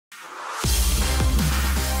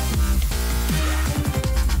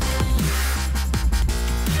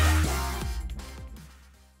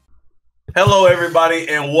Hello, everybody,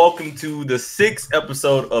 and welcome to the 6th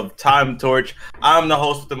episode of Time Torch. I'm the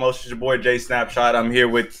host with the most, your boy Jay Snapshot. I'm here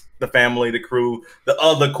with the family, the crew, the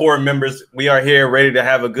other core members. We are here ready to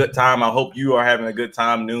have a good time. I hope you are having a good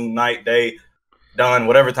time, noon, night, day, done,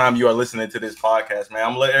 whatever time you are listening to this podcast, man.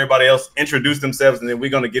 I'm going to let everybody else introduce themselves, and then we're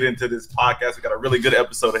going to get into this podcast. We got a really good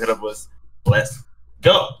episode ahead of us. Let's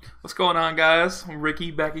go. What's going on, guys? I'm Ricky,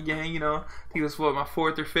 back again. I think this was my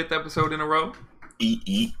 4th or 5th episode in a row.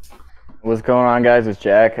 What's going on, guys? It's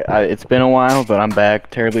Jack. It's been a while, but I'm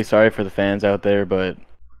back. Terribly sorry for the fans out there, but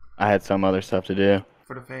I had some other stuff to do.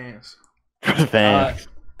 For the fans. For the fans.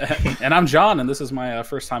 And I'm John, and this is my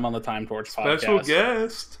first time on the Time Torch podcast. Special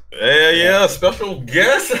guest. Yeah, special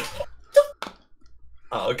guest.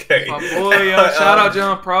 Okay. My boy, shout out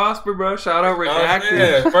John Prosper, bro. Shout out Rick Acton.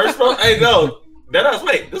 Yeah, first hey, no.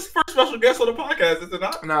 Wait, this is the first special guest on the podcast, is it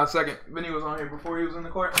not? No, second. Vinny was on here before he was in the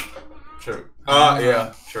court. True.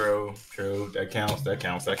 Yeah, true. That counts.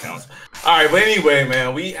 All right, but anyway,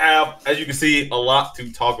 man, we have, as you can see, a lot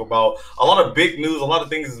to talk about. A lot of big news, a lot of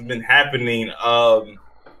things has been happening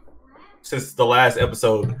since the last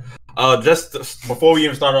episode. Just before we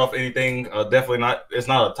even start off anything, definitely not, it's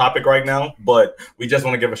not a topic right now, but we just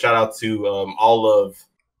want to give a shout out to all of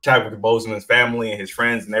Chadwick Boseman's family and his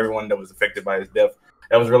friends and everyone that was affected by his death.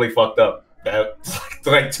 That was really fucked up. That,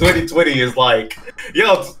 like, 2020 is like,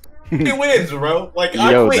 yo, he wins, bro. Like,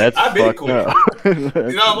 yo, I quit. that's I've been fucked quit. up.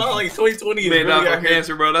 You know, like 2020 is Man, really not for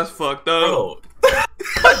cancer, bro. That's fucked up. Bro.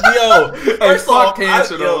 Yo, first off,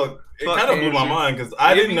 cancer, it kind of blew my mind because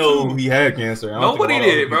I didn't know he had cancer. Nobody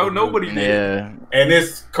did, bro. Nobody did. Yeah. And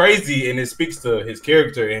it's crazy, and it speaks to his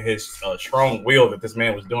character and his strong will that this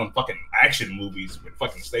man was doing fucking action movies with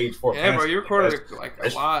fucking stage 4 Yeah, cancer. bro, you recorded like a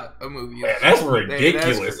lot of movies. Man, that's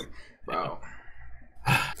ridiculous. Bro.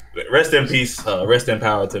 Rest in peace, rest in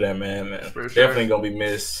power to that man. For sure. Definitely gonna be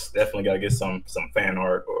missed. Definitely gotta get some fan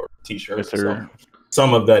art or t-shirts, Yes, or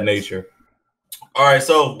some of that nature. All right,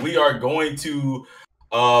 so we are going to.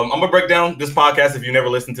 I'm gonna break down this podcast. If you never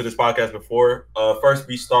listened to this podcast before, first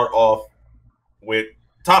we start off with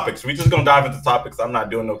topics. We just gonna dive into topics. I'm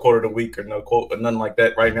not doing no quarter of the week or no quote or nothing like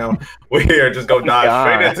that right now. We're just gonna dive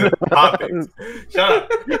straight into the topics. Shut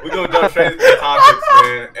up. We're gonna jump straight into the topics,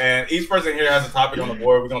 man. And each person here has a topic on the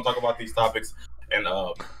board. We're gonna talk about these topics and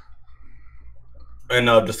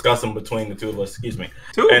discuss them between the two of us. Excuse me.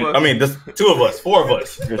 Two of us. I mean, just 2 of us, 4 of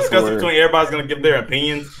us. Discuss it between everybody's gonna give their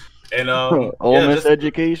opinions. And Ole Miss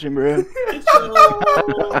education, bro.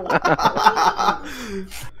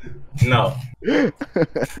 No.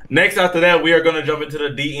 Next, after that, we are going to jump into the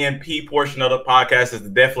DNP portion of the podcast. It's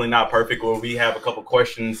definitely not perfect, where we have a couple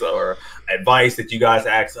questions or advice that you guys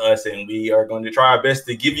ask us, and we are going to try our best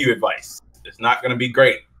to give you advice. It's not going to be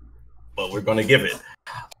great, but we're going to give it.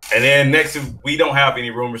 And then next, we don't have any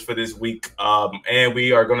rumors for this week, and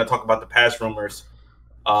we are going to talk about the past rumors.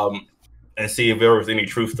 And see if there was any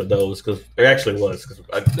truth to those, because there actually was.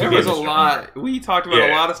 There was a lot. We talked about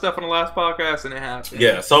a lot of stuff on the last podcast, and it happened.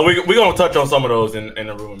 Yeah, so we're going to touch on some of those in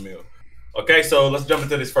the rumor mill. Okay, so let's jump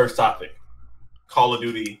into this first topic. Call of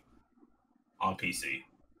Duty on PC.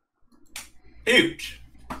 Huge.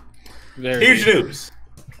 Huge news.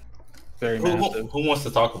 Very massive. Who wants to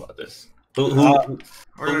talk about this? Who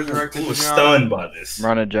was stunned by this?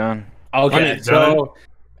 Run it, John. Okay, so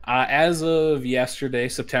as of yesterday,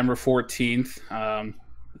 September 14th,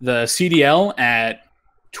 the CDL at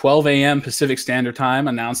 12 a.m. Pacific Standard Time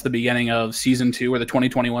announced the beginning of Season 2, or the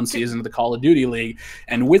 2021 season of the Call of Duty League.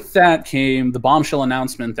 And with that came the bombshell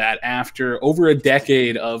announcement that after over a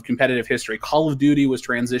decade of competitive history, Call of Duty was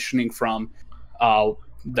transitioning from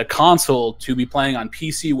the console to be playing on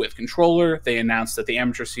PC with controller. They announced that the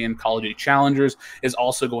amateur scene Call of Duty Challengers is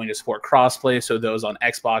also going to support crossplay, so those on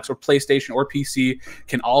Xbox or PlayStation or PC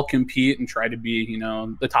can all compete and try to be,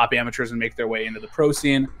 the top amateurs and make their way into the pro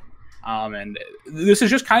scene. And this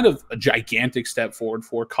is just kind of a gigantic step forward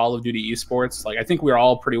for Call of Duty esports. Like, I think we're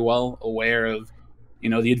all pretty well aware of,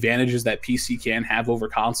 the advantages that PC can have over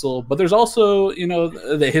console, but there's also,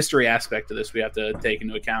 the history aspect of this we have to take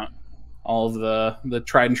into account. All of the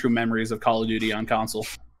tried and true memories of Call of Duty on console.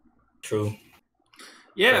 True.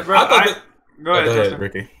 Yeah, bro. Go ahead,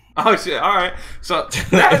 Ricky. Oh shit! All right. So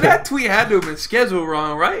that tweet had to have been scheduled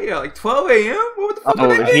wrong, right? Yeah, like 12 a.m. What the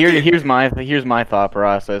fuck? Here's my thought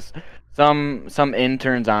process. Some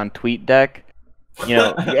interns on TweetDeck,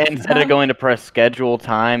 instead of going to press schedule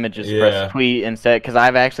time, it just press tweet instead. Because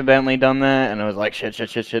I've accidentally done that, and it was like shit,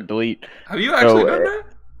 delete. Have you actually done that?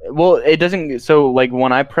 Well, it doesn't. So, like,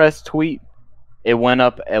 when I pressed tweet, it went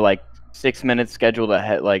up at like 6 minutes scheduled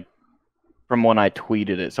ahead, like from when I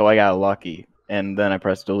tweeted it. So I got lucky. and then I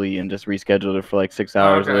pressed delete and just rescheduled it for like 6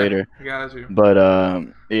 hours later. Got you. But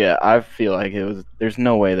yeah, I feel like it was. There's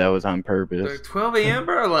no way that was on purpose. Like 12 a.m.,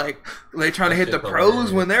 bro. Like they trying to hit the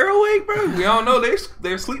pros when they're awake, bro. We all know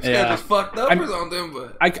their sleep schedule's fucked up or something.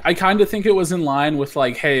 But I kind of think it was in line with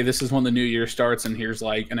like, hey, this is when the new year starts, and here's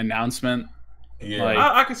like an announcement. Yeah, like,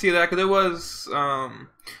 I can see that because it was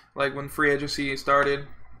like when free agency started.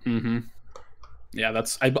 Mm-hmm. Yeah,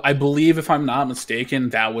 that's I believe, if I'm not mistaken,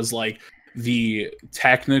 that was like the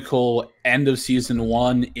technical end of season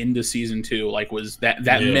 1 into season 2. Like, was that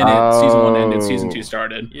minute season 1 ended, season 2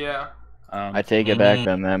 started. Yeah. I take it back.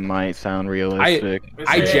 Then that might sound realistic.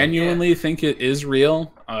 I genuinely think it is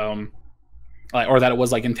real, or that it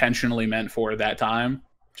was like intentionally meant for that time,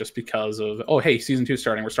 just because of hey, season 2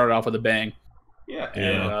 starting. We're started off with a bang. Yeah.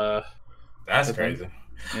 And, that's crazy.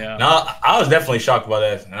 Yeah. No, I was definitely shocked by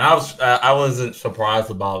that, and I wasn't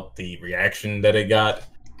surprised about the reaction that it got.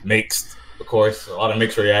 Mixed, of course, a lot of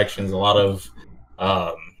mixed reactions, a lot of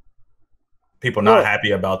people not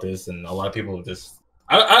happy about this, and a lot of people just.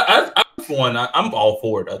 I'm all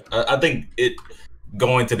for it. I think it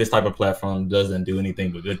going to this type of platform doesn't do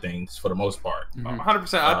anything but good things for the most part.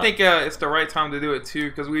 100%. I think it's the right time to do it too,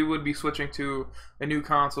 because we would be switching to a new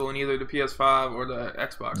console in either the PS5 or the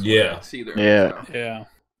Xbox. Yeah. Yeah.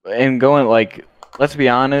 And going like, let's be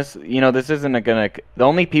honest, this isn't gonna. The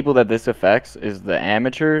only people that this affects is the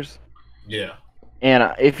amateurs. Yeah.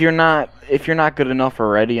 And if you're not good enough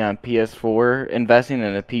already on PS4, investing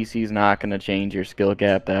in a PC is not gonna change your skill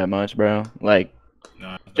gap that much, bro. Like,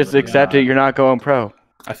 just accept it. You're not going pro.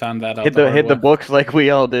 I found that out. Hit the books like we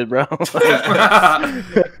all did, bro.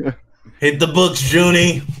 Hit the books,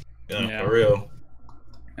 Junie. Yeah, for real.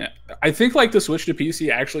 Yeah. I think like the switch to PC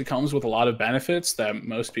actually comes with a lot of benefits that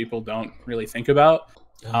most people don't really think about.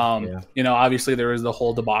 Obviously there was the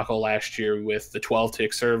whole debacle last year with the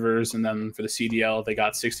 12-tick servers, and then for the CDL they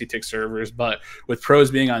got 60-tick servers. But with pros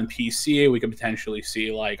being on PC, we could potentially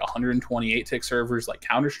see like 128-tick servers like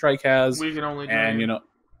Counter-Strike has. We can only we can.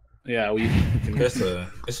 It's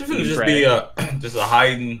just be just a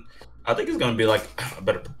hiding. I think it's gonna be like a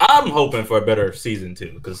better. I'm hoping for a better season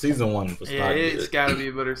 2, because season 1 was not good. It's gotta be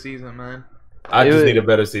a better season, man. I just need a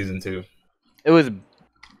better season 2. It was.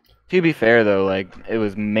 To be fair, though, like, it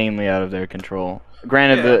was mainly out of their control.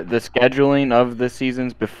 Granted, the scheduling of the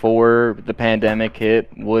seasons before the pandemic hit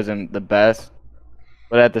wasn't the best,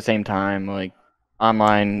 but at the same time, like,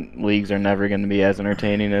 online leagues are never going to be as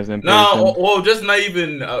entertaining as in person. No, well, just not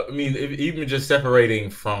even. Even just separating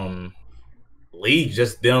from leagues,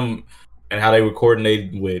 just them and how they were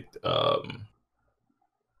coordinated with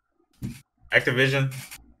Activision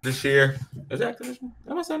this year. Is it Activision?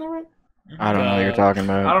 Am I saying that right? I don't know what you're talking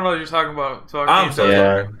about. I don't know what you're talking about. So I'm so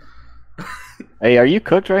sorry. Hey, are you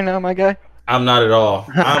cooked right now, my guy? I'm not at all.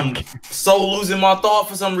 I'm so losing my thought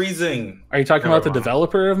for some reason. Are you talking about the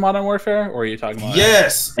developer of Modern Warfare, or are you talking about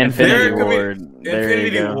Infinity Ward?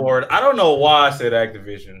 Infinity Ward. I don't know why I said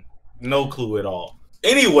Activision. No clue at all.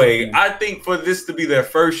 Anyway, I think for this to be their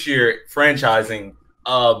first year franchising,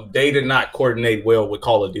 they did not coordinate well with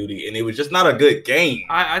Call of Duty, and it was just not a good game.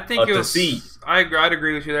 I think it was. I'd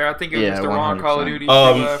agree with you there. I think it was just the wrong 100%. Call of Duty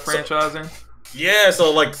franchising.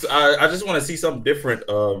 So like I just want to see something different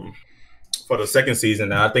for the second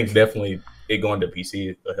season. And I think definitely it going to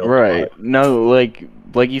PC will help. Right? No, like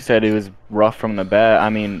you said, it was rough from the bat.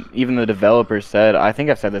 I mean, even the developers said. I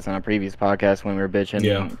think I've said this on a previous podcast when we were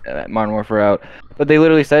bitching Modern Warfare out, but they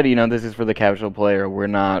literally said, this is for the casual player. We're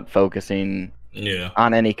not focusing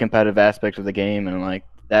on any competitive aspect of the game, and like.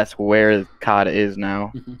 That's where COD is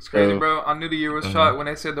now. It's crazy, bro. I knew the year was shot when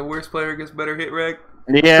they said the worst player gets better hit reg.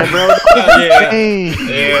 Yeah, bro.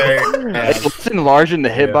 It's enlarging the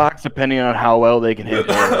hitbox depending on how well they can hit.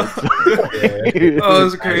 Oh,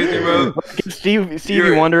 it's crazy, bro.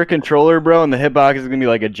 Stevie Wonder a controller, bro, and the hitbox is gonna be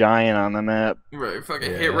like a giant on the map. Right,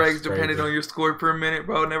 fucking hit regs depending on your score per minute,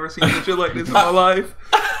 bro. Never seen shit like this in my life.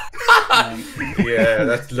 Yeah,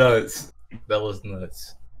 that's nuts. That was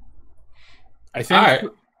nuts. I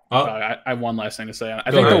think. I have one last thing to say.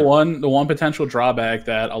 I think the one potential drawback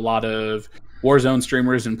that a lot of Warzone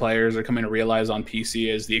streamers and players are coming to realize on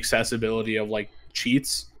PC is the accessibility of like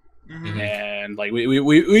cheats. And like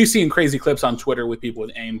we've seen crazy clips on Twitter with people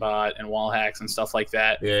with aimbot and wall hacks and stuff like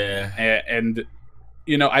that. Yeah. And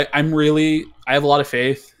I have a lot of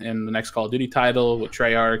faith in the next Call of Duty title with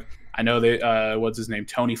Treyarch. I know they what's his name,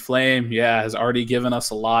 Tony Flame, has already given us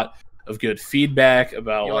a lot of good feedback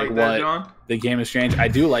about what the game has changed. I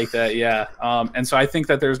do like that, and so I think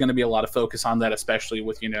that there's going to be a lot of focus on that, especially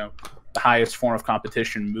with the highest form of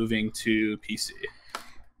competition moving to PC.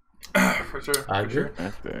 For sure, I agree.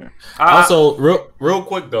 That's fair. Also, real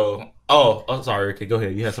quick though, Oh, sorry. Okay, go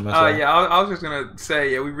ahead. You had some. Yeah, I was just gonna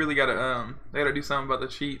say, yeah, we really they gotta do something about the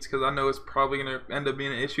cheats because I know it's probably gonna end up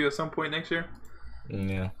being an issue at some point next year.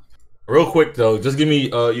 Yeah. Real quick though, just give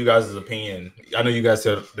me you guys' opinion. I know you guys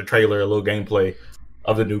said the trailer, a little gameplay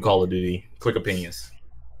of the new Call of Duty. Quick opinions.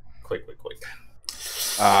 Quick.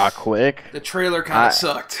 Quick. The trailer kind of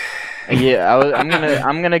sucked. Yeah,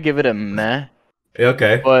 I'm gonna give it a meh.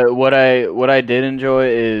 Okay. But what I did enjoy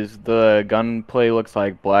is the gunplay looks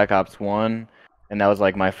like Black Ops 1, and that was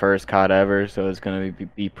like my first COD ever, so it's gonna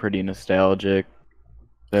be pretty nostalgic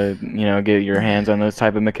to get your hands on those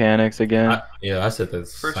type of mechanics again. I said the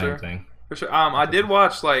same thing. For sure. I did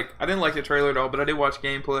watch I didn't like the trailer at all, but I did watch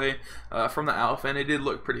gameplay from the alpha, and it did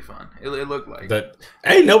look pretty fun. It looked like that.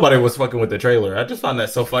 Ain't nobody was fucking with the trailer. I just found that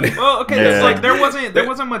so funny. Well, okay, yeah. There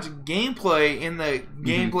wasn't much gameplay in the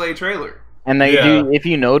gameplay trailer. And they do. If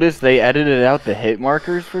you notice, they edited out the hit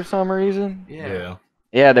markers for some reason.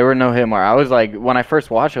 Yeah, there were no hit markers. I was like, when I first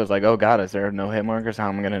watched, I was like, oh god, is there no hit markers? How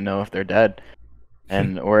am I gonna know if they're dead,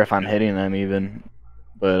 or if I'm hitting them even?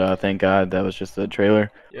 But thank God that was just the trailer.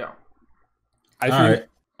 Yeah.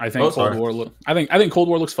 I think Cold War. I think Cold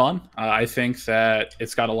War looks fun. I think that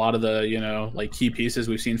it's got a lot of the key pieces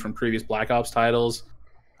we've seen from previous Black Ops titles.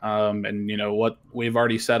 And what we've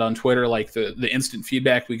already said on Twitter, like the instant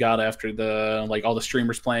feedback we got after all the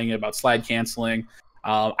streamers playing it about slide canceling.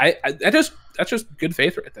 That's just good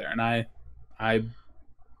faith right there, and I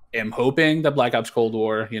am hoping that Black Ops Cold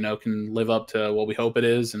War can live up to what we hope it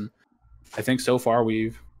is, and I think so far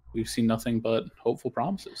we've seen nothing but hopeful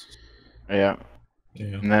promises. Yeah.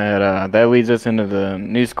 And that leads us into the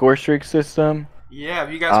new score streak system. Yeah,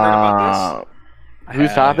 have you guys heard about this?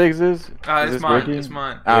 Whose topics is? It's mine. It's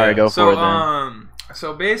mine. All right, go for it then.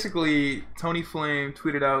 So basically, Tony Flame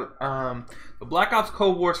tweeted out, the Black Ops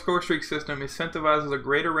Cold War score streak system incentivizes a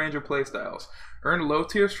greater range of playstyles. Earn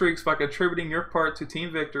low-tier streaks by contributing your part to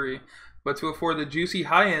team victory, but to afford the juicy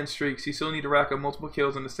high-end streaks, you still need to rack up multiple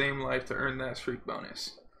kills in the same life to earn that streak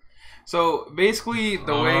bonus. So basically,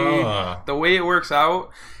 the way it works out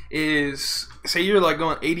is, say you're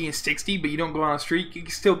going 80 and 60, but you don't go on a streak, you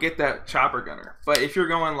can still get that chopper gunner. But if you're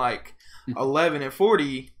going 11 and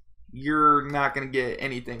 40, you're not going to get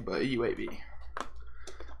anything but a UAV.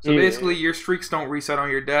 So basically, your streaks don't reset on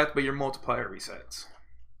your death, but your multiplier resets.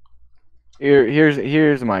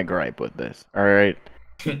 Here's my gripe with this. All right,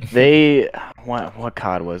 what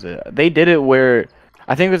COD was it? They did it where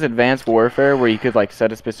I think it was Advanced Warfare, where you could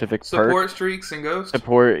set a specific support streaks and ghosts.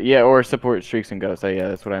 Support streaks and ghosts. Yeah,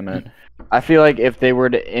 that's what I meant. I feel like if they were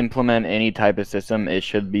to implement any type of system, it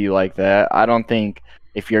should be like that. I don't think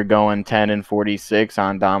if you're going 10 and 46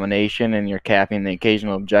 on domination and you're capping the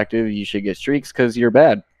occasional objective, you should get streaks because you're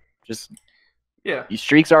bad. Just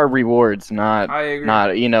streaks are rewards, not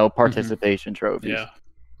participation trophies. Yeah.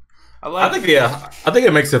 I think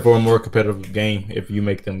it makes it for a more competitive game if you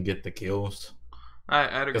make them get the kills.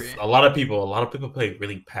 I'd agree. A lot of people play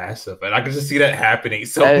really passive, and I can just see that happening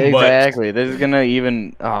so much. Exactly. This is gonna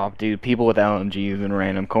people with LMGs in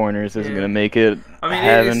random corners. This is gonna make it. I mean,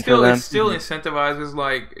 it still incentivizes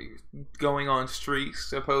going on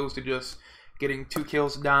streaks, opposed to just getting 2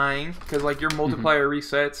 kills dying, because your multiplier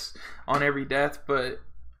resets on every death. But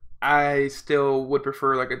I still would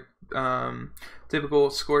prefer a typical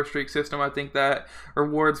score streak system. I think that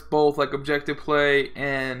rewards both objective play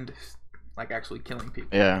and actually killing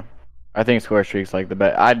people. Yeah, I think score streaks the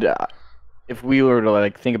best. If we were to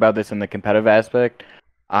think about this in the competitive aspect,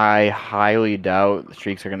 I highly doubt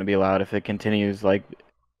streaks are going to be allowed if it continues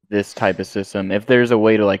this type of system. If there's a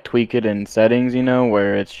way to tweak it in settings,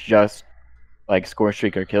 where it's just score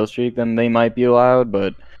streak or kill streak, then they might be allowed.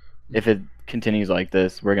 But if it continues like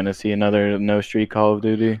this, we're gonna see another no streak Call of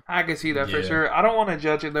Duty. I can see that for sure. I don't want to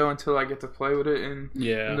judge it though until I get to play with it in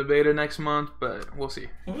the beta next month, but we'll see.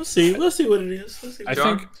 We'll see what it is. I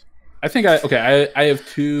have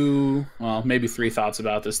 2, well, maybe 3 thoughts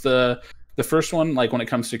about this. The first one, when it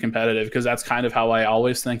comes to competitive, because that's kind of how I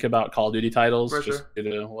always think about Call of Duty titles, just due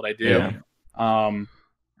to what I do. Yeah.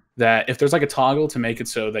 That if there's a toggle to make it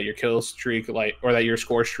so that your kill streak or that your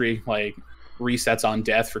score streak resets on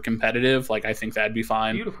death for competitive, I think that'd be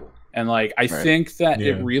fine. Beautiful. And I think that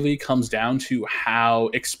it really comes down to how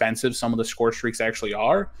expensive some of the score streaks actually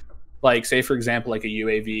are. Say for example, a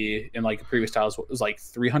UAV in previous titles was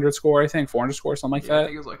 300 score, I think 400 score, something like that. I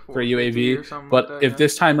think it was for a UAV. But if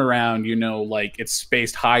this time around, it's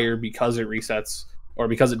spaced higher because it resets, or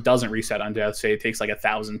because it doesn't reset on death, say it takes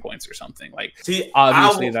 1,000 points or something.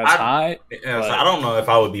 Obviously that's high. Yeah, so I don't know if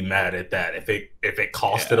I would be mad at that if it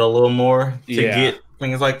costed a little more to get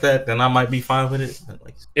things like that, then I might be fine with it.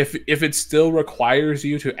 Like, if it still requires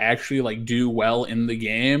you to actually like do well in the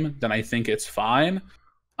game, then I think it's fine.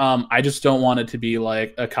 I just don't want it to be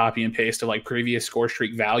like a copy and paste of like previous score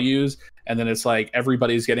streak values, and then it's like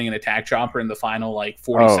everybody's getting an attack chopper in the final like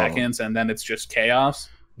 40 seconds, and then it's just chaos.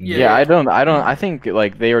 Yeah, I don't. I think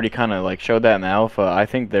like they already kind of like showed that in the alpha. I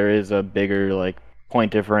think there is a bigger like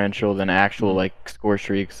point differential than actual like score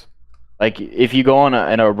streaks. Like if you go on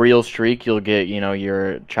a real streak, you'll get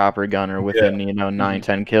your chopper gunner within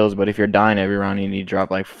 9-10 kills. But if you're dying every round, you need to drop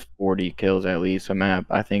like 40 kills at least a map,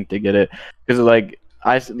 I think, to get it. Because like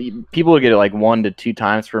people would get it like 1 to 2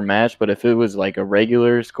 times per match. But if it was like a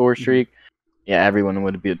regular score streak, yeah, everyone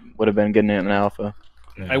would have been getting it in alpha.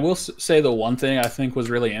 I will say the one thing I think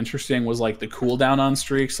was really interesting was like the cooldown on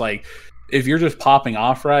streaks. Like if you're just popping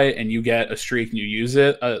off right and you get a streak and you use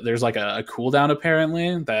it, there's like a cooldown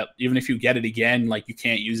apparently that even if you get it again, like you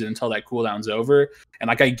can't use it until that cooldown's over. And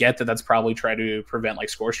like I get that that's probably trying to prevent like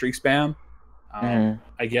score streak spam. I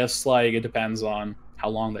guess like it depends on how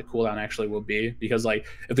long that cooldown actually will be, because like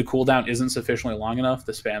if the cooldown isn't sufficiently long enough,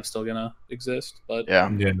 the spam's still gonna exist. But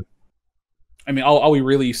yeah. I mean, all we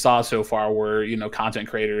really saw so far were, content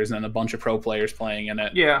creators and a bunch of pro players playing in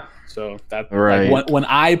it. Yeah. So that right. like, when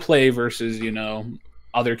I play versus,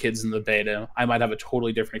 other kids in the beta, I might have a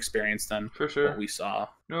totally different experience than for sure what we saw.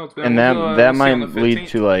 No, it's and that might lead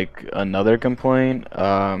to like another complaint,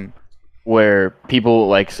 where people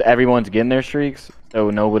like everyone's getting their streaks,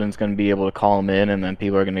 so nobody's going to be able to call them in, and then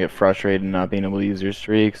people are going to get frustrated and not being able to use their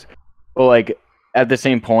streaks. But like at the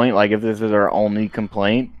same point, like if this is our only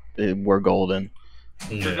complaint, we're golden.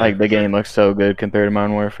 Like the game looks so good compared to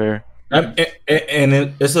Modern Warfare, and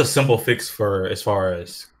it's a simple fix for as far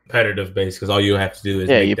as competitive base, because all you have to do is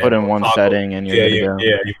you put in one setting and you're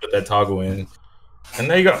you put that toggle in, and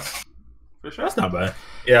there you go. For sure, that's not bad.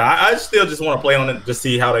 Yeah, I still just want to play on it to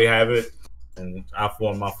see how they have it, and I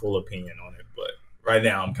form my full opinion on it. But right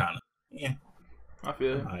now, I'm kind of I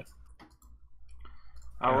feel it.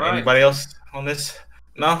 All right. Anybody else on this?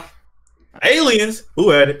 No. Aliens?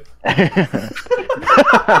 Who had it?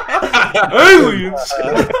 Aliens!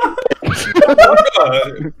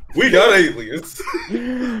 We got aliens.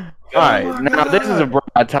 Alright, now this is a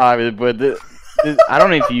broad topic, but I don't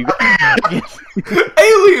know if you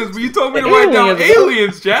aliens, but you told me to write down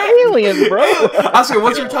aliens, Jack. Aliens, bro. I said,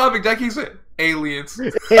 what's your topic? Jack, he said, aliens.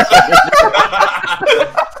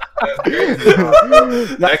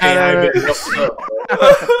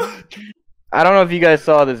 I don't know if you guys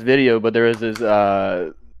saw this video, but there was this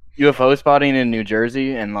UFO spotting in New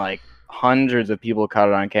Jersey, and like hundreds of people caught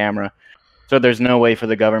it on camera. So there's no way for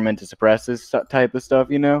the government to suppress this type of stuff,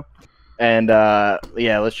 And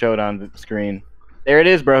yeah, let's show it on the screen. There it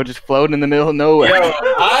is, bro, just floating in the middle of nowhere. Yo,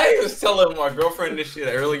 I was telling my girlfriend this shit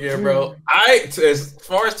earlier, bro. As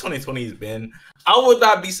far as 2020 has been, I would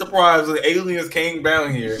not be surprised if aliens came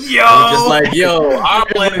down here. Yo, just like, our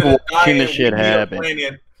planet is watching the shit happen.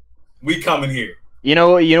 We coming here. You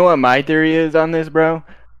know what my theory is on this, bro?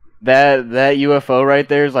 That UFO right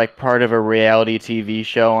there is like part of a reality TV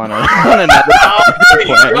show on another planet.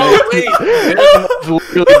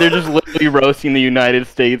 They're just literally roasting the United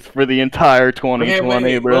States for the entire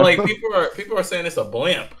 2020, bro. Well, like people are saying it's a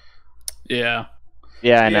blimp. Yeah.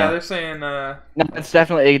 Yeah, I know. Yeah, they're saying. No,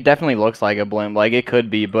 it definitely looks like a blimp. Like it could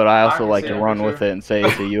be, but I also like to run with it and say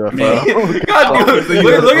it's a UFO. God,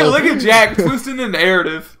 look at Jack twisting the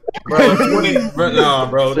narrative. Bro,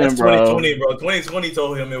 that's 2020, bro. 2020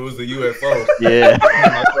 told him it was a UFO. Yeah.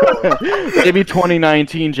 Maybe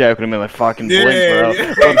 2019 Jack would have been like fucking blimp, bro.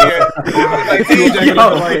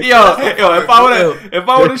 Yo, if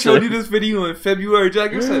I would have showed you this video in February,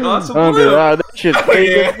 Jack, you said, "Oh, it's a blimp." That shit's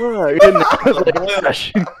fake.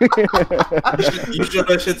 You show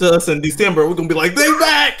that shit to us in December, we're gonna be like, "They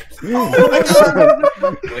back!" Oh my god!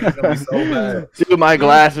 Like, it's gonna be so bad. Dude, my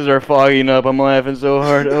glasses are fogging up. I'm laughing so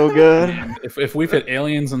hard. Oh god. If we've hit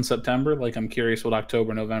aliens in September, like I'm curious what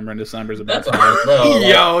October, November, and December is about.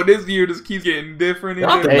 Yo, this year just keeps getting different.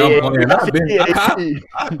 I've been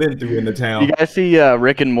through in the town. You guys see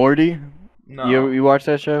Rick and Morty? No. You watch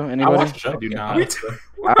that show? Anybody? I do not.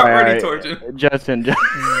 We're already torching. Justin, do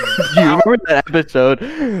you remember that episode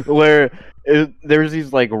where there's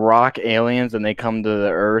these like rock aliens and they come to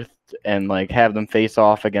the Earth and like have them face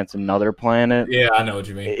off against another planet? Yeah, I know what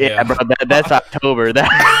you mean. Yeah, bro, that's October. That's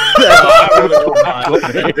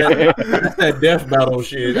that death battle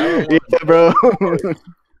shit. Yeah, bro.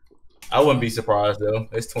 I wouldn't be surprised though.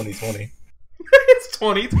 It's 2020. It's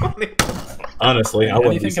 2020. Honestly, I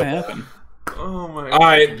wouldn't be Anything can surprised. happen. Oh my god.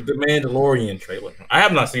 Alright, the Mandalorian trailer. I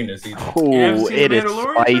have not seen this either. Oh, it is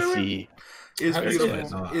spicy. It's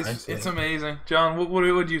beautiful. It's amazing. John, what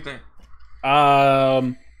do you think?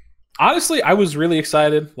 Honestly, I was really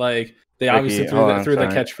excited. Like they obviously threw the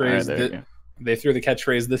catchphrase. Right, they threw the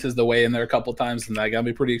catchphrase. This is the way in there a couple times, and that got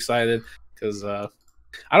me pretty excited because I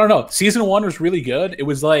don't know. Season 1 was really good. It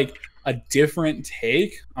was like a different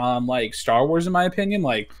take on like Star Wars, in my opinion.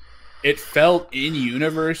 Like it felt in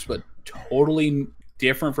universe, but totally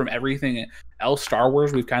different from everything else Star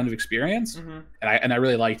Wars we've kind of experienced. And I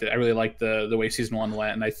really liked it. I really liked the way Season 1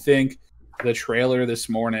 went, and I think the trailer this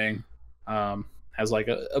morning has like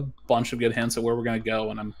a bunch of good hints at where we're gonna go,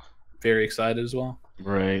 and I'm very excited as well.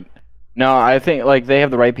 Right. No, I think like they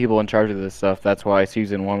have the right people in charge of this stuff. That's why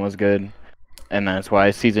Season 1 was good, and that's why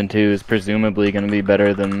Season 2 is presumably going to be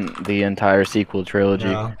better than the entire sequel trilogy.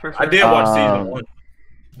 Yeah. I did watch Season 1.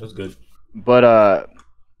 It was good. But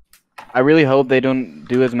I really hope they don't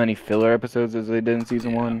do as many filler episodes as they did in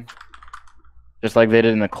Season 1. Just like they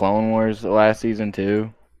did in the Clone Wars last season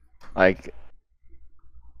too. Like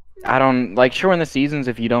I don't like sure in the seasons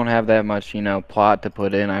if you don't have that much, plot to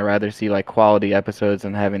put in, I'd rather see like quality episodes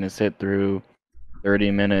than having to sit through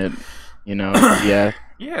 30-minute, yeah.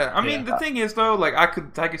 Yeah, I mean the thing is though, like I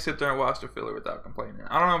could sit there and watch the filler without complaining.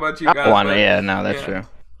 I don't know about you guys. That's true.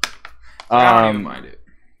 I don't even mind it.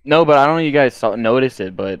 No, but I don't know if you guys notice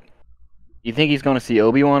it, but you think he's going to see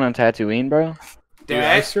Obi-Wan on Tatooine, bro?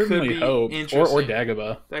 I certainly hope. Or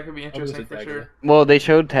Dagobah. That could be interesting for sure. Well, they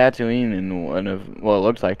showed Tatooine in one of... Well, it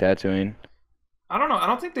looks like Tatooine. I don't know. I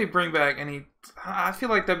don't think they bring back any... I feel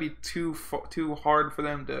like that'd be too hard for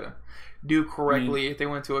them to do correctly if they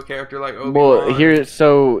went to a character like Obi-Wan. Well, here's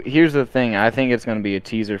the thing. I think it's going to be a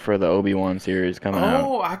teaser for the Obi-Wan series coming out.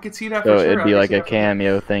 Oh, I could see that so for sure. it'd be like a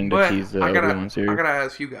cameo thing to tease the Obi-Wan series. I gotta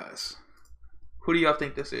ask you guys. Who do y'all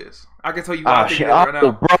think this is? I can tell you who I think it is right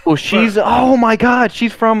now. Bro, she's oh my god,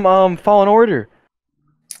 she's from Fallen Order.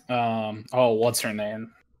 What's her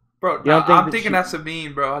name? Bro, I'm thinking that's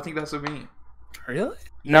Sabine, bro. I think that's Sabine. Really?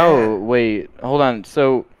 No, wait, hold on.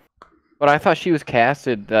 So, but I thought she was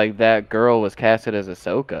casted like that girl was casted as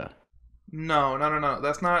Ahsoka. No.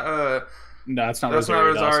 That's not No, that's not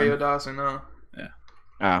Rosario Dawson. No. Yeah.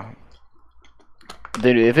 Oh.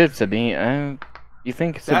 Dude, if it's Sabine, you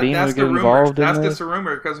think Sabine would get involved in this? That's just a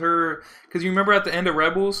rumor, because you remember at the end of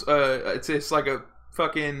Rebels, it's like a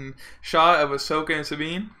fucking shot of Ahsoka and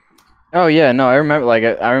Sabine. Oh yeah, no, I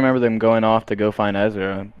remember them going off to go find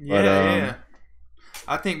Ezra. Yeah.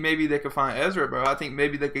 I think maybe they could find Ezra, bro. I think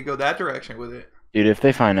maybe they could go that direction with it. Dude, if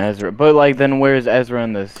they find Ezra, but like then where's Ezra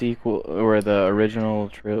in the sequel or the original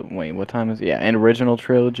trilogy? Wait, what time is it? Yeah, and original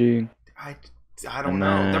trilogy. I don't know.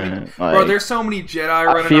 I mean, bro, there's so many Jedi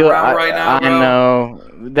running around right now, bro. I know.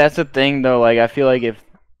 That's the thing, though. Like, I feel like if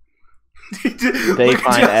they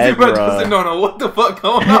find Ezra... doesn't know what the fuck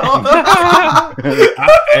going on.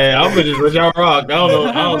 Hey, I'm gonna just let y'all rock. I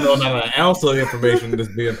don't know not an ounce of information that's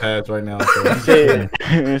being passed right now. So.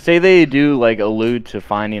 Say they do, like, allude to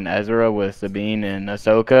finding Ezra with Sabine and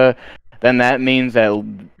Ahsoka, then that means that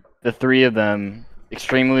the three of them...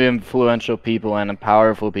 extremely influential people and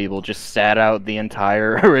powerful people just sat out the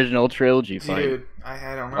entire original trilogy fight. Dude,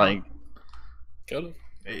 I don't know. Like,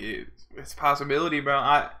 it's a possibility, bro.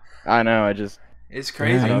 I know. It's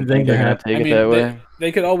crazy. I don't think they're gonna take it that way.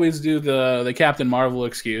 They could always do the Captain Marvel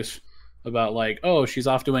excuse about like, oh, she's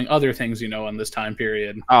off doing other things, in this time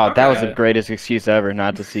period. Oh, that was the greatest excuse ever,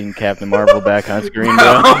 not to see Captain Marvel back on screen.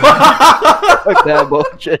 Bro. Fuck that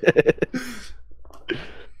bullshit.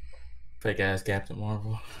 Fake ass Captain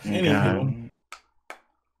Marvel. Anywho.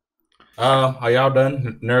 Are y'all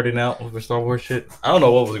done nerding out over Star Wars shit? I don't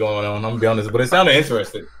know what was going on, I'm gonna be honest, but it sounded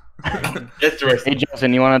interesting. Hey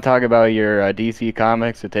Justin, you want to talk about your DC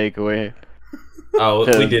comics to take away? Oh,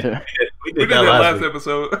 we did that last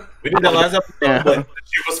episode. We did that last episode, yeah. But the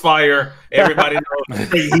shit was fire. Everybody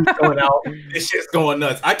knows he's going out. This shit's going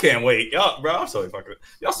nuts. I can't wait. Y'all, bro, I'm so fucking.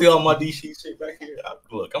 Y'all see all my DC shit back here?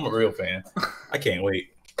 Look, I'm a real fan. I can't wait.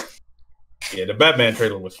 Yeah, the Batman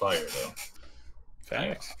trailer was fire, though.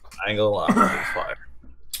 Thanks. I ain't gonna lie. It was fire.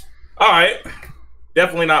 All right.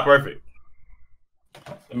 Definitely not perfect.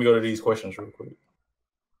 Let me go to these questions real quick.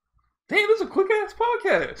 Damn, this is a quick-ass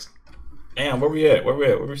podcast. Damn, where we at? Where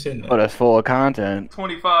we sitting at? Oh, that's full of content.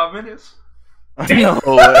 25 minutes. No.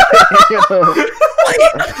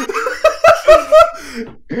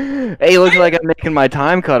 Hey, looks like I'm making my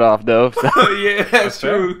time cut off, though. So. Yeah, that's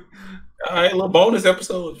true. All right, a little bonus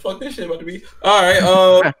episode. Fuck this shit about to be. All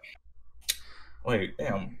right, wait,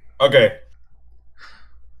 damn. Okay.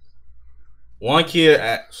 One kid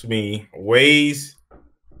asked me ways.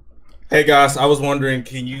 Hey guys, I was wondering,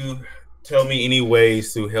 can you tell me any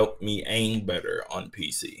ways to help me aim better on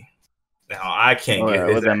PC? Now I can't give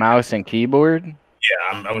his with a mouse and keyboard. Yeah,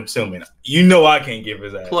 I'm assuming. You know I can't give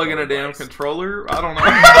his ass. Plugging a damn controller. I don't know.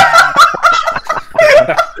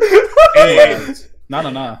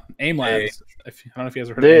 No. Aim Labs. I don't know if you guys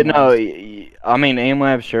have heard of Aim Labs. I mean Aim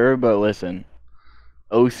Labs, sure, but listen,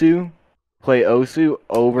 Osu, play Osu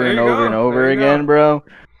over and over and over again, bro.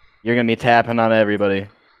 You're gonna be tapping on everybody.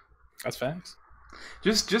 That's facts.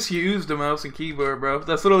 Just use the mouse and keyboard, bro.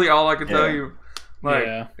 That's literally all I can tell you. Like,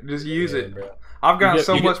 just use it. Bro. I've gotten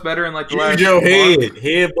so much better in like the last. Your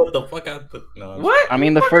head, what the fuck? No. What? I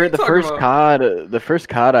mean, the first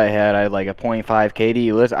COD I had like a 0.5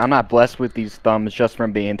 KD. Listen, I'm not blessed with these thumbs just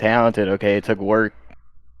from being talented. Okay, it took work.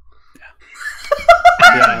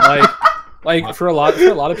 Yeah, like for a lot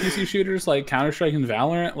of PC shooters like Counter-Strike and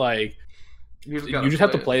Valorant, like you just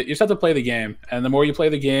have to play. You just have to play the game, and the more you play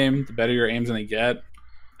the game, the better your aim's gonna get,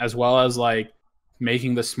 as well as like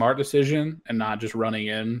making the smart decision and not just running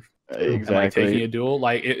in. Exactly. And, like, taking a duel,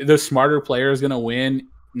 like the smarter player is gonna win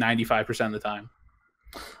 95% of the time.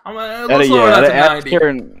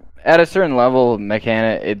 At a certain level,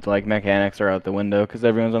 mechanics are out the window because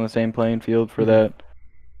everyone's on the same playing field for that.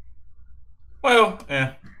 Well,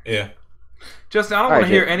 yeah. Justin, I don't want to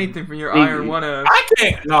hear anything from your Iron 1 ass.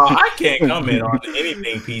 I can't comment on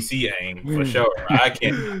anything PC aim for sure. I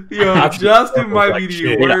can't. Yo, Justin might be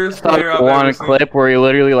the worst player I've ever seen. Clip where you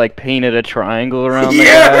literally like painted a triangle around the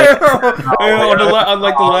guy. On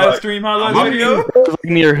like the live stream highlights video.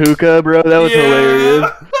 Near hookah, bro. That was hilarious.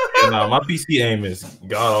 No, my PC aim is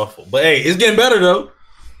god awful. But hey, it's getting better though.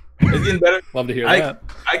 It's getting better. Love to hear that.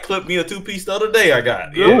 I clipped me a 2-piece the other day. I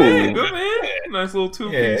got. Good man. Nice little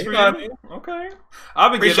 2-piece for you. Okay.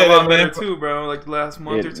 I've been getting a lot better too, bro. Like the last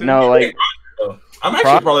month or two. No, like I'm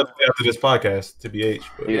actually probably after this podcast to BH.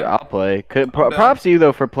 But yeah, I'll play. Props to you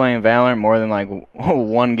though for playing Valorant more than like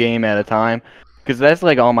one game at a time, because that's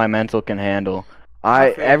like all my mental can handle.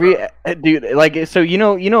 Dude, like, so you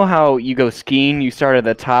know how you go skiing, you start at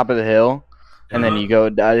the top of the hill. And then you go,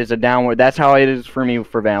 there's a downward. That's how it is for me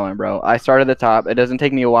for Valorant, bro. I start at the top. It doesn't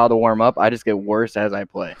take me a while to warm up. I just get worse as I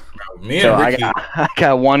play. Bro, me and Ricky, I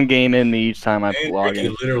got one game in each time I log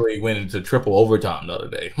in. Literally went into triple overtime the other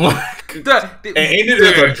day. And ended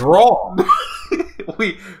as a draw.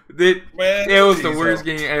 It was the worst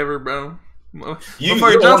game ever, bro. You don't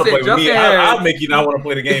want to play with me. I'll make you not want to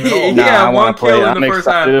play the game at all. He had one kill in the first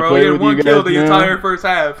half, bro. He had one kill the entire first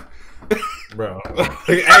half. Bro,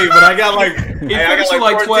 hey, but I got like he finished with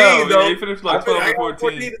like 12. Though. He finished like 12 or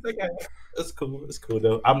 14. It's cool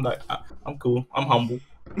though. I'm cool. I'm humble.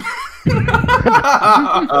 All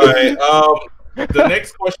right. The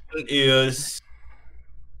next question is.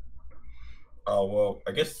 Oh well,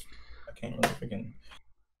 I guess I can't really freaking.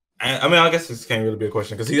 I mean, I guess this can't really be a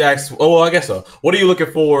question because he asked. Oh well, I guess so. What are you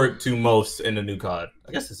looking forward to most in the new COD?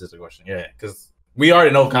 I guess this is a question. Yeah, because. We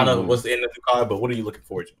already know kind of what's in the new COD, but what are you looking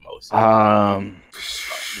forward to most?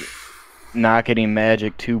 Not getting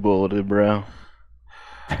Magic 2 bulleted, bro.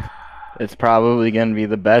 It's probably going to be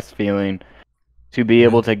the best feeling to be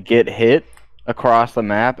able to get hit across the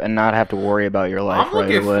map and not have to worry about your life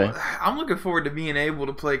right away. I'm looking forward to being able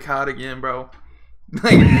to play COD again, bro.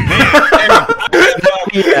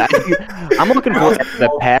 Yeah, I'm looking for the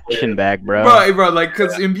passion back, bro. Bro, like,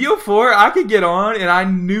 cause in BO4 I could get on and I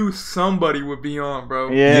knew somebody would be on, bro.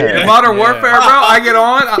 Yeah. In Modern Warfare, bro, I get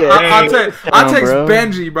on. I text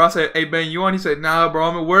Benji, bro. I said, "Hey Ben, you on?" He said, "Nah, bro,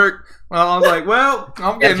 I'm at work." Well, I was like, "Well,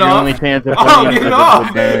 I'm getting off. I'm getting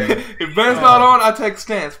off." If Ben's not on, I text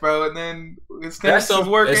Stance, bro, and then if Stance is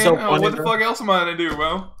working, what the fuck else am I gonna do,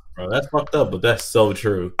 bro? Bro, that's fucked up, but that's so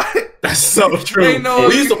true. That's so true.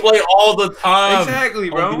 We used to play all the time. Exactly,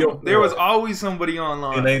 bro. There was always somebody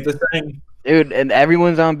online. It ain't the same. Dude, and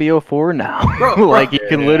everyone's on BO4 now. Bro, like, you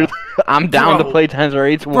can literally... I'm down to play 10s or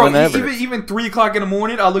 8s whenever. Even 3 o'clock in the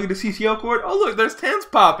morning, I'll look at the CCL court. Oh, look, there's 10s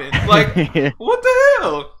popping. Like, what the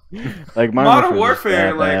hell? Like, Modern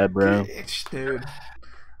Warfare, like... bad, bro. Dude,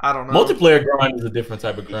 I don't know. Multiplayer grind is a different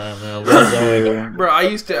type of grind, man. Bro, I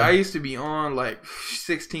used to be on, like,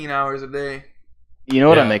 16 hours a day. You know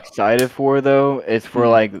what I'm excited for, though? It's for,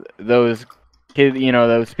 like, those kids,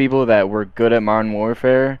 those people that were good at Modern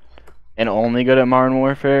Warfare and only good at Modern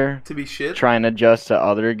Warfare. To be shit. Trying to adjust to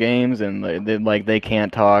other games and, they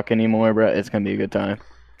can't talk anymore, bro. It's going to be a good time.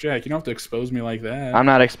 Jack, you don't have to expose me like that. I'm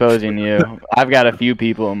not exposing you. I've got a few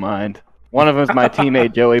people in mind. One of them's my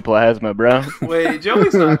teammate, Joey Plasma, bro. Wait,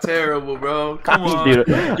 Joey's not terrible, bro. Come on. Dude,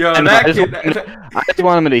 yo, I just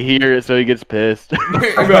want him to hear it so he gets pissed. bro,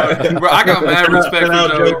 I got mad respect for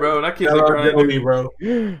Joey, bro. That kid's a grinder, bro.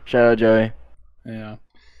 Shout out, Joey. Yeah.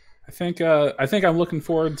 I think I'm looking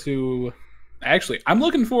forward to Actually, I'm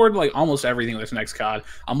looking forward to like almost everything with this next COD.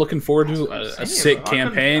 I'm looking forward to a sick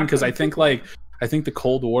campaign because I think the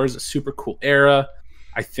Cold War is a super cool era.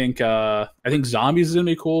 I think Zombies is gonna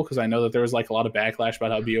be cool because I know that there was like a lot of backlash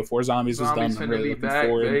about how BO4 Zombies was done. I'm really looking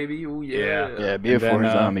forward. Baby. Ooh, yeah.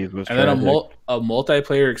 BO4 Zombies was. And then a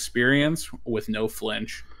multiplayer experience with no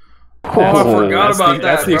flinch. I forgot about that.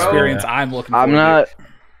 That's the experience I'm looking forward to.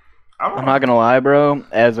 I'm not gonna lie, bro.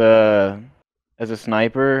 As a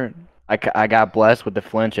sniper, I got blessed with the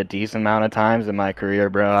flinch a decent amount of times in my career,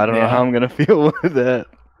 bro. I don't know how I'm gonna feel with that.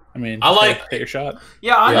 I mean, I like take your shot.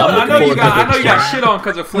 Yeah, I know you got shit on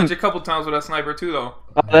because of flinch a couple times with that sniper too, though.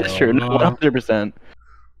 Oh, that's true. 100%.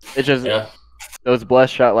 It's just those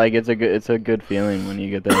blessed shot. Like it's a good feeling when you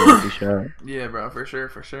get that lucky shot. Yeah, bro, for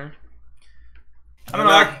sure. I don't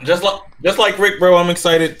know. Just like Rick, bro. I'm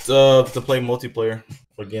excited to play multiplayer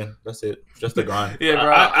again. That's it. Just the grind. Yeah,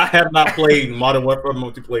 bro. I have not played Modern Warfare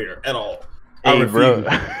multiplayer at all. Hey, bro.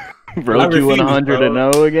 Broke you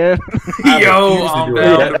 100-0 again? Yo, I'm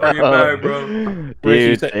down to bring it back, bro.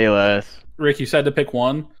 Dude, say less. Rick, you said to pick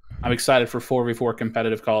one. I'm excited for 4v4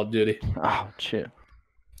 competitive Call of Duty. Oh, shit.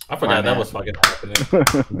 I forgot that was fucking happening.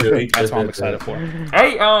 Dude, that's what I'm excited for.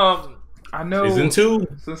 Hey, I know. Season 2.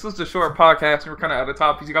 Since this is a short podcast and we're kind of out of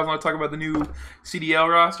topics, you guys want to talk about the new CDL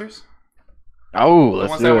rosters? Oh, let's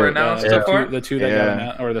the ones that were announced so far? The two that got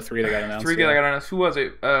announced, or the three that got announced. Three that got announced. Who was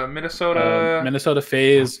it? Minnesota,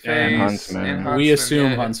 FaZe, and Huntsman. We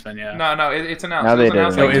assume Huntsman, yeah. No, it's announced. No, they it was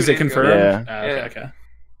announced didn't. like is it confirmed? Yeah. Okay.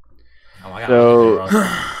 So,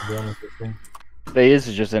 FaZe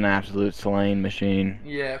is just an absolute slaying machine.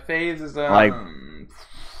 Yeah, FaZe is like,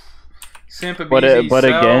 Simpa, but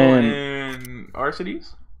again, and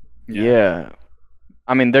Arcides. Yeah.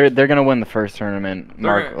 I mean, they're gonna win the first tournament.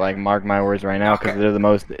 Mark my words right now, because they're the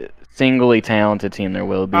most singly talented team there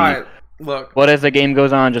will be. All right, look. But as the game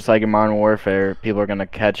goes on, just like in Modern Warfare, people are gonna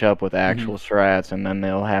catch up with actual strats, and then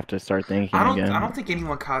they'll have to start thinking again. I don't think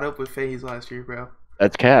anyone caught up with FaZe last year, bro.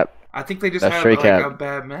 That's cap. I think they just had like a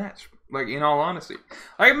bad match. Like, in all honesty,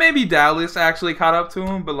 like maybe Dallas actually caught up to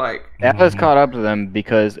him, but like Dallas caught up to them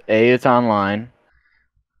because it's online.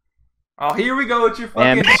 Oh, here we go with your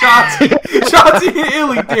fucking Shotzi and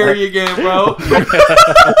Illy theory again, bro.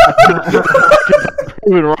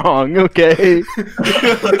 Doing wrong, okay.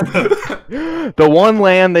 The one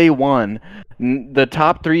LAN they won, the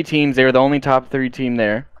top 3 teams, they were the only top 3 team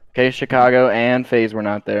there. Okay, Chicago and FaZe were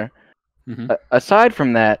not there. Aside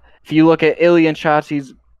from that, if you look at Illy and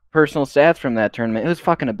Shotzi's personal stats from that tournament, it was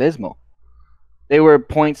fucking abysmal. They were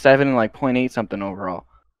 0.7 and like 0.8 something overall.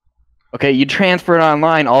 Okay, you transfer it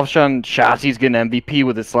online, all of a sudden Shotzi's getting MVP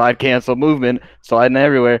with a slide cancel movement, sliding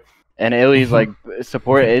everywhere, and Illy's like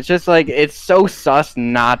support. It's just like, it's so sus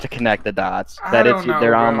not to connect the dots that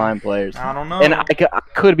they're online players. I don't know. And I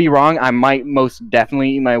could be wrong. I might most definitely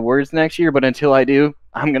eat my words next year, but until I do,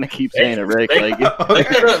 I'm gonna keep saying it, Rick. Like, hey,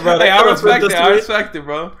 I respect it,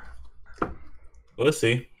 bro. We'll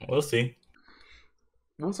see.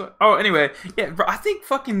 Oh, anyway, yeah, bro. I think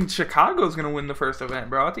fucking Chicago's gonna win the first event,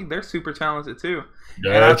 bro. I think they're super talented too.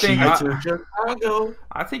 And I think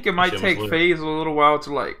it might take FaZe a little while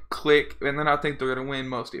to like click, and then I think they're gonna win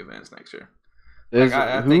most of the events next year. Who's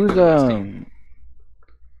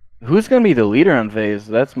gonna be the leader on FaZe?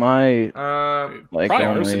 That's my probably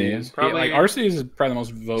Arcides. Arcides is probably the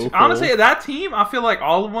most vocal. Honestly, that team, I feel like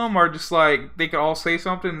all of them are just like they could all say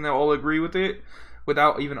something and they'll all agree with it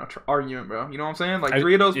without even an argument, bro. You know what I'm saying? Like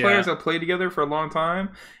 3 of those players have played together for a long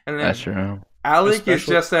time, and then that's true. Alec is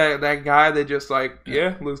just that guy that just like,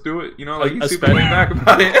 yeah, let's do it. You know, like he's super laid back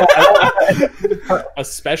about it.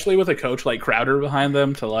 Especially with a coach like Crowder behind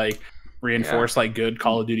them to like reinforce like good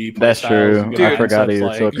Call of Duty play That's styles. true. Dude, I forgot he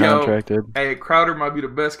was still contracted. Hey, Crowder might be the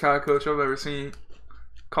best COD coach I've ever seen.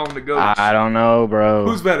 Call him the GOAT. I don't know, bro.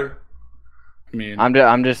 Who's better? I mean,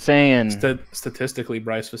 I'm just saying. Statistically,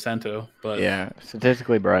 Bryce Vicento, but yeah,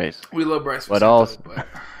 statistically, Bryce. We love Bryce Vicento, but also,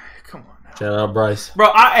 come on now. Shout out Bryce,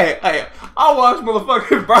 bro. I watched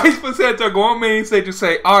motherfucking Bryce Vicento go on main stage and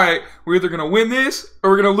say, "All right, we're either gonna win this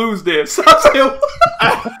or we're gonna lose this." I feel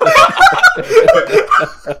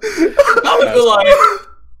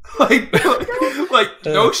like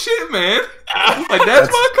no shit, man. Like that's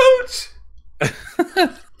my coach.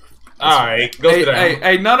 All right, go to that.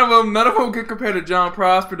 Hey, none of them can compare to John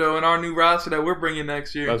Prosper though in our new roster that we're bringing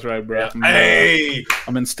next year. That's right, bro.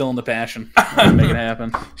 I'm instilling the passion. Make it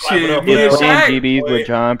happen. Shit, me and Shaq. GBs with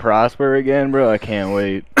John Prosper again, bro. I can't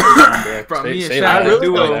wait. Bro, me and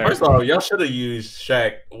Shaq First of all, y'all should have used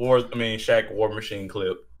Shaq War Machine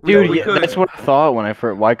clip. Dude, that's what I thought when I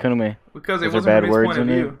first. Why couldn't we? Because it wasn't bad words in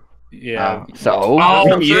it. Yeah. It's all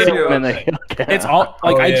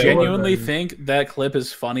like I genuinely think that clip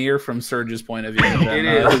is funnier from Serge's point of view. It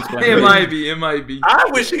is. It might be. It might be. I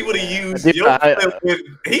wish he would have used your clip.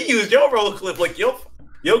 He used your roll clip like your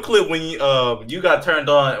clip when you got turned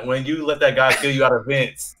on when you let that guy kill you out of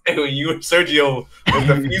vents, and when you and Sergio was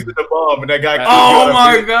defusing the bomb and that guy. Oh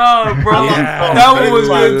my god, bro! Yeah. That one was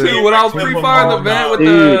good too. When I was pre-firing the vent with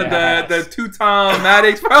the 2-time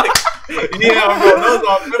Maddox, bro. Yeah, bro.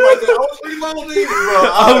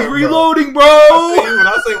 I was reloading, bro. When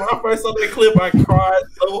I first saw that clip, I cried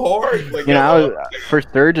so hard. Like, for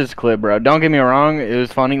Sturge's clip, bro. Don't get me wrong, it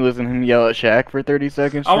was funny listening to him yell at Shaq for 30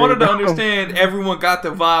 seconds. I wanted to understand everyone got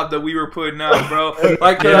the vibe that we were putting out, bro.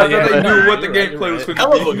 Like, I thought they knew what the gameplay was going to be. That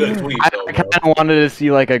was a good tweet, though, I kind of wanted to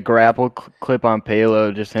see like a grapple clip on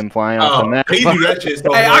Payload, just him flying off the map. He do that shit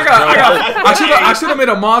so Hey, I should have made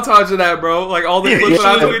a montage of that, bro. Like all the clips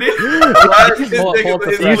that I tweeted. Do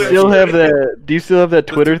you still have that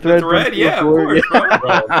Twitter thread? Yeah, of course, bro.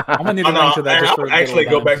 I'm gonna need to link to that. I'll actually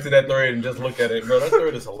go back to that thread and just look at it, bro. That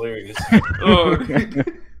thread is hilarious.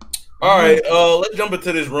 All right, let's jump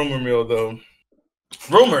into this rumor mill, though.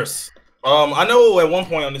 Rumors. I know at one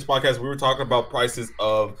point on this podcast we were talking about prices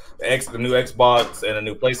of the new Xbox and a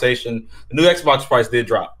new PlayStation. The new Xbox price did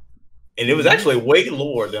drop, and it was actually way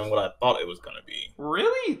lower than what I thought it was going to be.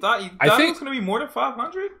 Really? You thought it was going to be more than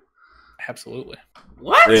 500? Absolutely.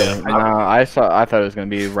 What? Yeah, I thought it was going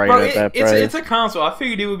to be right at that price. It's a console. I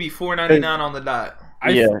figured it would be $4.99 on the dot.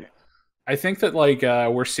 I think that like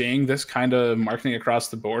we're seeing this kind of marketing across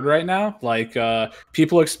the board right now. Like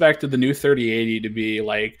people expected the new 3080 to be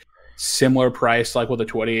like similar price like what the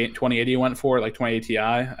 2080 went for, like 2080 Ti,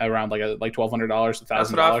 around like $1,200,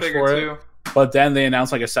 $1,000 for it. But then they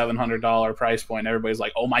announced like a $700 price point. Everybody's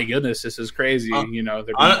like, "Oh my goodness, this is crazy!" They're being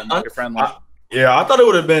market friendly. Yeah, I thought it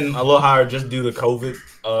would have been a little higher just due to COVID.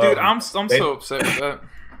 Dude, I'm so upset with that.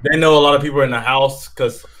 They know a lot of people are in the house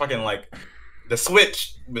because fucking like the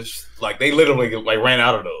Switch was like they literally like ran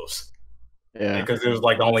out of those. Yeah, because it was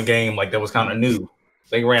like the only game like that was kind of new.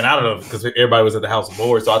 They ran out of them because everybody was at the house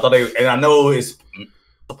bored. So I thought and I know it's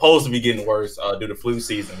supposed to be getting worse due to flu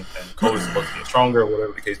season and COVID's supposed to get stronger or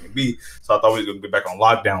whatever the case may be. So I thought we were going to be back on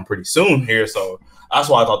lockdown pretty soon here. So that's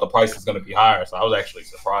why I thought the price was going to be higher. So I was actually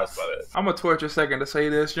surprised by that. I'm going to torture a second to say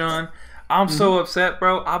this, John. I'm so upset,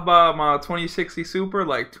 bro. I bought my 2060 Super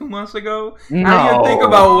like 2 months ago. No. I didn't even think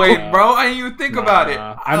about weight, bro. I didn't even think about it.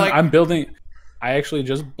 I'm building. I actually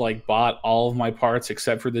just like bought all of my parts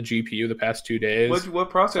except for the GPU the past 2 days. What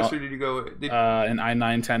processor did you go with? An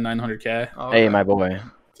i9 10900K. Oh, okay. Hey, my boy.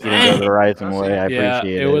 You didn't go the Ryzen way. I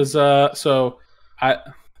appreciate it. It was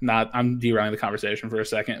I'm derailing the conversation for a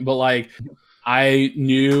second, but like I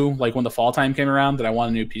knew like when the fall time came around that I want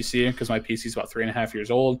a new PC because my PC is about 3.5 years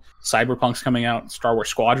old. Cyberpunk's coming out. Star Wars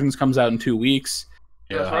Squadrons comes out in 2 weeks.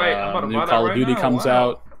 That's right. New Call of Duty comes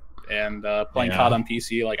out. And playing COD on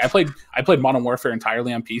PC, like I played Modern Warfare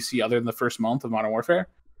entirely on PC, other than the first month of Modern Warfare,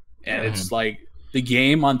 and it's like the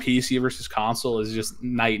game on PC versus console is just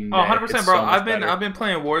night and day. 100%, bro. I've been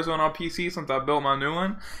playing Warzone on PC since I built my new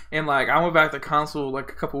one, and like I went back to console like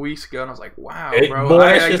a couple weeks ago, and I was like, wow, bro,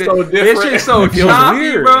 this shit's so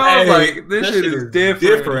choppy, bro. Hey, like this shit is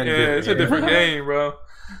different. Yeah, it's a different game, bro.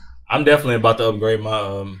 I'm definitely about to upgrade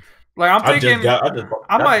my Like I'm thinking,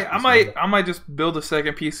 I might just build a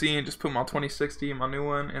second PC and just put my 2060 in my new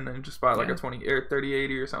one, and then just buy like a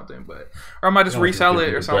 3080 or something. Or I might just resell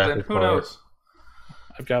it or something. Who knows?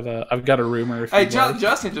 I've got a rumor. Hey,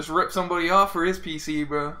 Justin just ripped somebody off for his PC,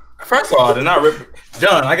 bro. First of all, I did not rip.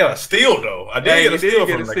 John, I got a steal though. I did get a steal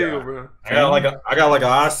from the guy, bro. I got like a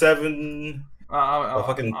i7.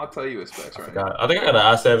 I'll tell you his specs right now. I think I got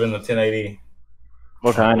an i7, a 1080.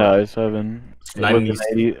 What kind of i7?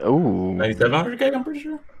 90. Oh, 9700K. I'm pretty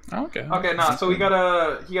sure. Okay, nah. So he got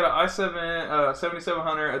an i7,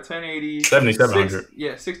 7700, a 1080,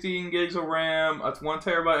 7700. 16 gigs of RAM, a 1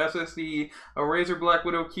 terabyte SSD, a Razer Black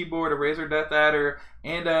Widow keyboard, a Razer Death Adder,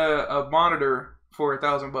 and a monitor for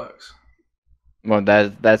 $1,000. Well,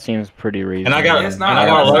 that seems pretty reasonable. And I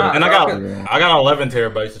got 11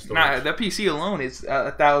 terabytes of storage. Nah, that PC alone is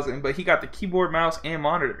 $1,000, but he got the keyboard, mouse, and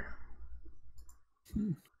monitor.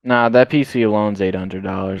 Nah, that PC alone's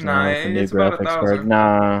 $800. Nah, it's about $1,000.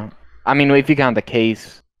 Nah, I mean if you count the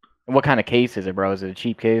case, what kind of case is it, bro? Is it a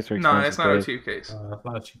cheap case or? No, it's not a cheap case. It's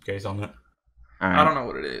not a cheap case on it. Right. I don't know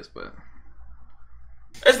what it is, but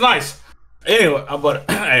it's nice. Anyway, but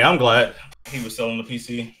hey, I'm glad he was selling the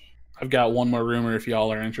PC. I've got one more rumor if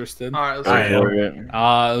y'all are interested. All right, let's hear it.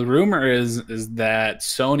 The rumor is that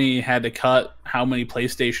Sony had to cut how many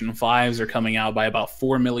PlayStation 5s are coming out by about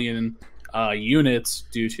 4 million units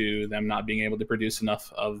due to them not being able to produce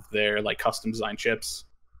enough of their like custom design chips,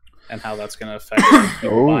 and how that's going to affect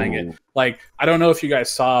people buying it. Like, I don't know if you guys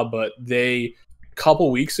saw, but a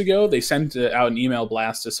couple weeks ago they sent out an email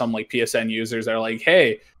blast to some like PSN users that are like,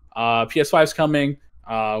 "Hey, PS5's coming.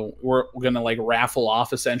 We're gonna like raffle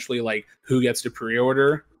off essentially like who gets to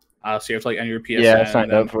pre-order. So you have to like enter your PSN." Yeah, I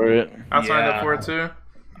signed up for it. I signed up for it too.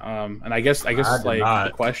 And I guess like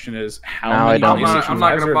the question is how many I'm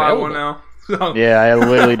not gonna buy one now. Yeah, I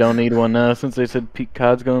literally don't need one now since they said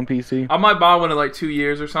COD's going PC. I might buy one in like 2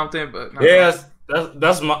 years or something, but yes,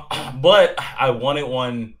 that's my. But I wanted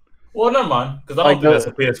one. Well, never mind, because I don't think that's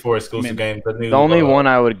a PS4 exclusive game. The only one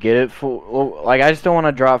I would get it for, like, I just don't want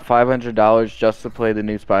to drop $500 just to play the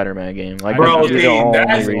new Spider-Man game. Like, bro,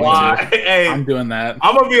 that's why. Hey, I'm doing that.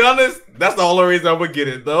 I'm gonna be honest. That's the only reason I would get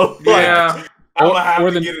it, though. Yeah, like, I'm gonna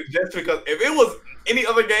have to get it just because. If it was any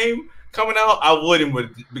other game coming out, I wouldn't.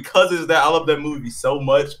 But because it's that, I love that movie so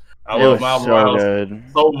much. I love Miles Morales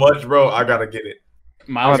so much, bro. I gotta get it.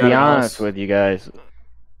 I'm gonna be honest with you guys.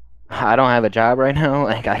 I don't have a job right now.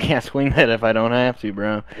 Like, I can't swing that if I don't have to,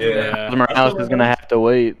 bro. Yeah. Morales is gonna have to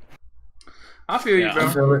wait. I feel you,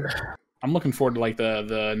 bro. I'm looking forward to like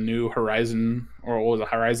the new Horizon, or what was it,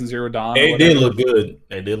 Horizon Zero Dawn? It did look good.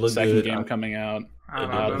 It did look second good. Game coming out.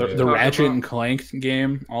 The Ratchet and Clank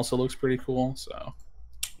game also looks pretty cool. So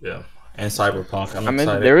yeah, and Cyberpunk. I'm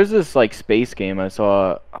excited. Mean, there was this like space game I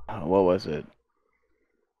saw. What was it?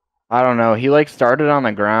 I don't know. He like started on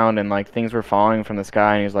the ground and like things were falling from the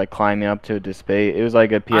sky and he was like climbing up to space. It was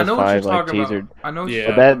like a PS5 like teaser. I know.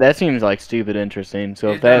 Yeah. But that seems like stupid interesting.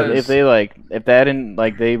 So if they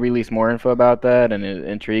release more info about that and it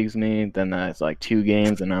intrigues me, then that's like 2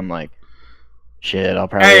 games and I'm like, shit, I'll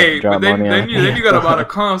probably drop money on it. Then you got about a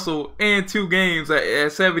console and 2 games at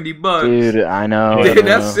 $70. Dude, I know.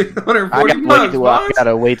 That's $640. I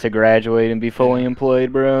gotta wait to graduate and be fully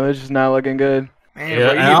employed, bro. It's just not looking good. Man,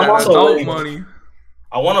 yeah, and I'm also money.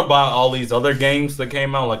 I want to buy all these other games that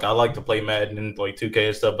came out. Like I like to play Madden and like 2K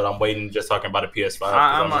and stuff, but I'm waiting just talking about a PS5.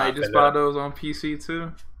 I might just buy those on PC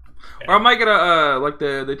too, or I might get a like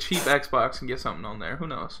the cheap Xbox and get something on there. Who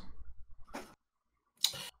knows?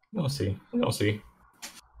 We'll see. We'll see.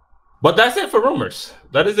 But that's it for rumors.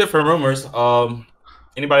 That is it for rumors.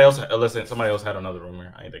 Anybody else? Listen, somebody else had another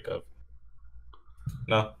rumor I think of.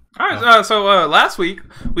 No. All right, so last week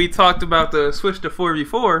we talked about the switch to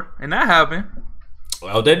 4v4, and that happened.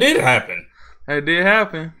 Well, that did happen. That did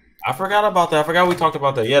happen. I forgot about that. I forgot we talked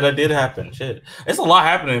about that. Yeah, that did happen. Shit, it's a lot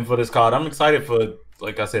happening for this COD. I'm excited for,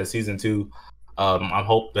 like I said, season 2. I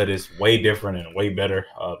hope that it's way different and way better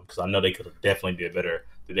because I know they could have definitely did better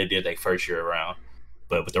than they did their first year around.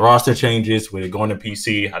 But with the roster changes, with it going to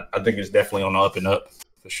PC, I think it's definitely on the up and up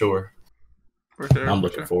for sure. For sure. I'm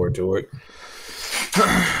looking forward to it.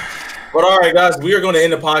 But all right, guys, we are going to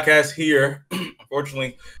end the podcast here.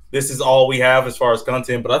 Unfortunately, this is all we have as far as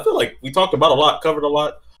content. But I feel like we talked about a lot, covered a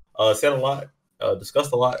lot, said a lot,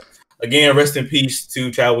 discussed a lot. Again, rest in peace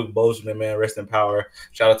to Chadwick Boseman, man. Rest in power.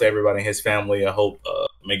 Shout out to everybody in his family. I hope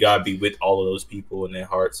may God be with all of those people in their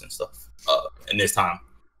hearts and stuff in this time.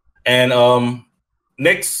 And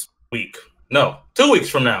next week, no, 2 weeks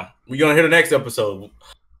from now, we're going to hear the next episode.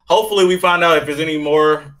 Hopefully, we find out if there's any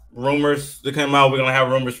more rumors to come out. We're gonna have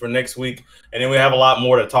rumors for next week, and then we have a lot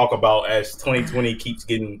more to talk about as 2020 keeps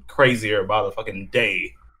getting crazier by the fucking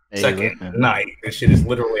day, second night. This shit is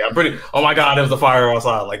literally. Oh my god, there was a fire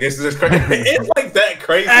outside. Like this is crazy. It's like that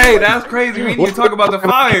crazy. Hey, that's crazy. We need to talk about the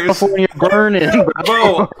fires. California burning,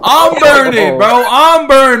 bro. I'm burning, bro. I'm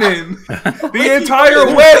burning. The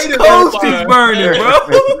entire West Coast is burning, bro.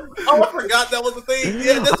 Oh, I forgot that was a thing.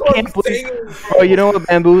 Yeah, that's what I'm saying. Oh, you know what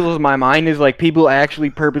bamboozles my mind is like people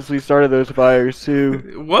actually purposely started those fires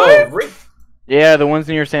too. What? Oh, really? Yeah, the ones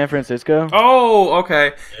near San Francisco. Oh,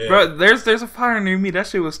 okay. Yeah. Bro, there's a fire near me. That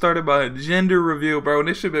shit was started by a gender reveal, bro. And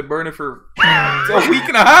this shit been burning for a week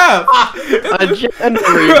and a half. A gender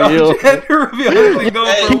reveal. Gender reveal. It's been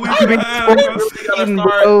going for a week and a half.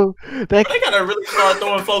 They gotta really start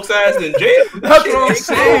throwing folks' ass in jail. That's what I'm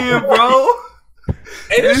saying, bro.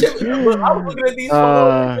 Hey, this shit, I'm looking at these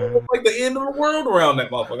photos, like the end of the world around that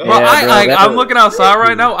motherfucker. Yeah, I'm looking outside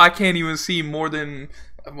right now. I can't even see more than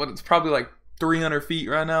it's probably like 300 feet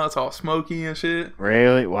right now. It's all smoky and shit.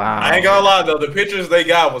 Really? Wow. I ain't gonna lie though, the pictures they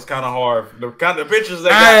got was kind of hard. The pictures they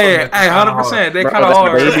got. Hey, 100%. They kind of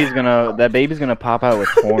hard. That baby's gonna pop out with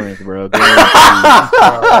horns, bro. This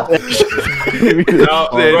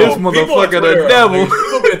motherfucker the devil.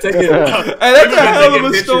 Hey, that's a hell of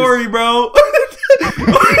a story, bro.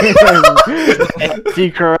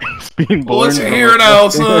 Antichrist being born. Let's hear it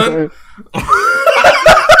out, son.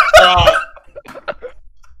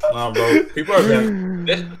 Nah, bro. People have been.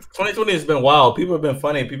 2020 has been wild. People have been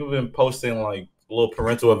funny. People have been posting like little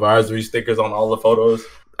parental advisory stickers on all the photos.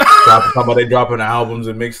 Talking about they dropping albums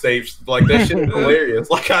and mixtapes. Like that shit is hilarious.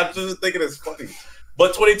 Like I'm just thinking it's funny.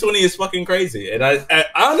 But 2020 is fucking crazy, and I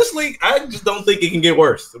honestly I just don't think it can get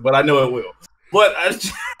worse. But I know it will. But I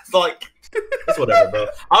just like it's whatever, bro.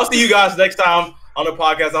 I'll see you guys next time on the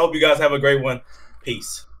podcast. I hope you guys have a great one.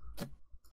 Peace.